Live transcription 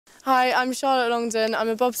Hi, I'm Charlotte Longden. I'm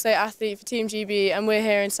a bobsleigh athlete for Team GB and we're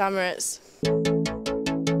here in Moritz.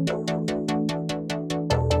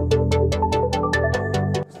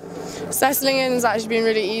 Settling in has actually been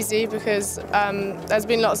really easy because there's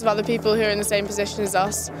been lots of other people who are in the same position as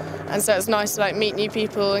us, and so it's nice to meet new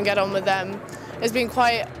people and get on with them. It's been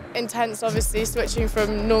quite intense, obviously, switching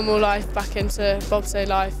from normal life back into bobsleigh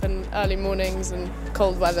life and early mornings and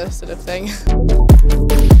cold weather sort of thing.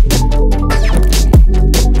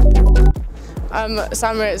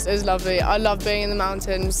 Moritz is lovely. I love being in the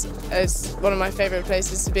mountains. It's one of my favourite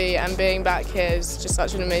places to be, and being back here is just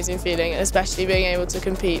such an amazing feeling, especially being able to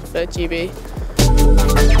compete for GB.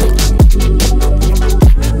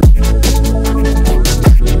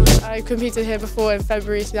 I competed here before in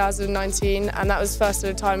February 2019, and that was the first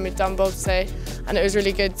sort of time we'd done bobsleigh, and it was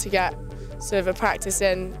really good to get sort of a practice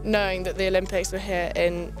in, knowing that the Olympics were here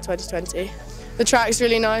in 2020. The track's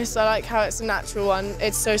really nice. I like how it's a natural one.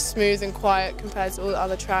 It's so smooth and quiet compared to all the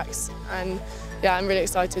other tracks, and yeah, I'm really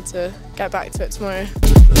excited to get back to it tomorrow.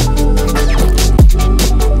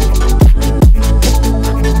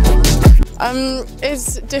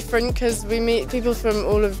 It's different because we meet people from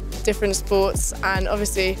all of different sports, and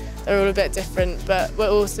obviously they're all a bit different, but we're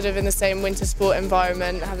all sort of in the same winter sport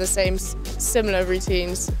environment, have the same similar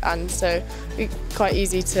routines, and so it's quite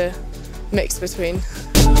easy to mix between.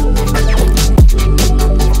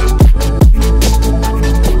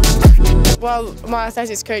 Well, my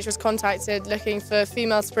athletics coach was contacted looking for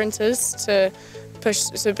female sprinters to push,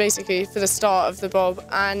 so basically for the start of the bob,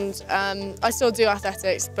 and I still do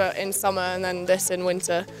athletics, but in summer and then this in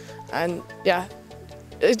winter, and yeah,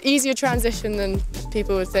 an easier transition than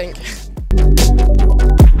people would think.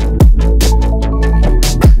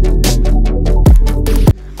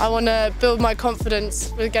 I want to build my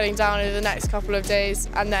confidence with getting down over the next couple of days,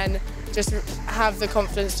 and then just have the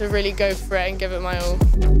confidence to really go for it and give it my all.